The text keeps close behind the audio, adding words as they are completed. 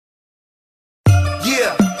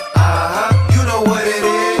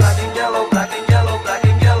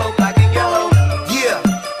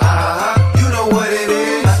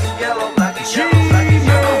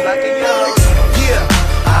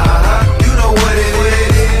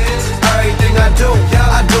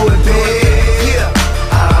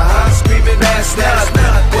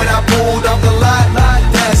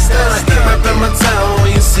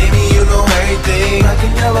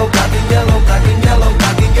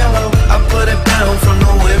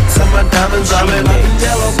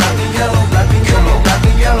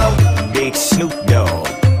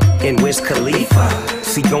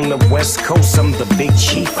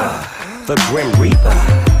the Grim Reaper.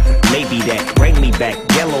 Maybe that, bring me back,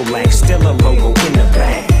 yellow lack, still a logo in the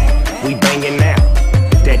back. We banging out,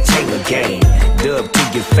 that Taylor game. Dub to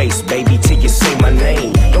your face, baby, till you say my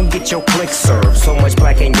name. Don't get your click served, so much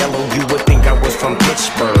black and yellow, you would think I was from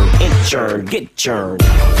Pittsburgh. Inchurn, get churned.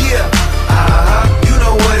 Yeah, you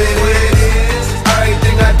know what it is.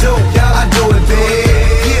 Everything I do it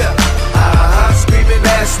big. Yeah, screaming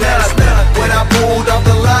that's that. When I pulled off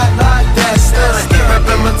the lot, that's that.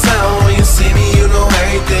 Reppin' my town, when you see me, you know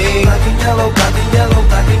everything. Black and yellow, black and yellow,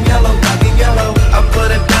 black and yellow, black and yellow. I put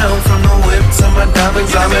it down from the whip to my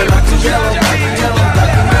diamonds. I'm in black and yellow, black and yellow,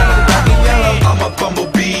 black and yellow, black and yellow. I'm a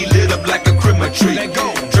bumblebee, lit up like a Christmas tree.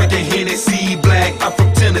 Drinking Hennessy, black, I'm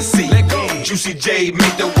from Tennessee. Juicy J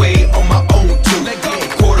made the way on my own too.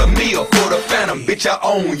 Quarter meal for the phantom, bitch, I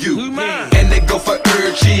own you. And they go for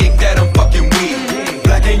every chick that I'm fucking with.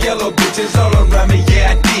 Black and yellow bitches all around me,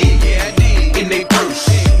 yeah I did. In they purse,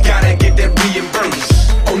 gotta get that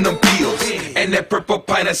reimbursed on them pills and that purple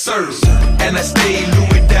pint of serves. And I stay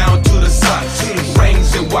Louis down to the socks.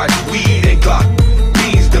 Rings and watch, weed and Glock.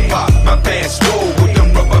 Beans to pop, my pants swole with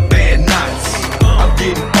them rubber band knots. I'm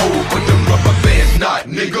getting old, but them rubber bands not,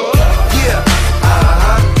 nigga. Yeah.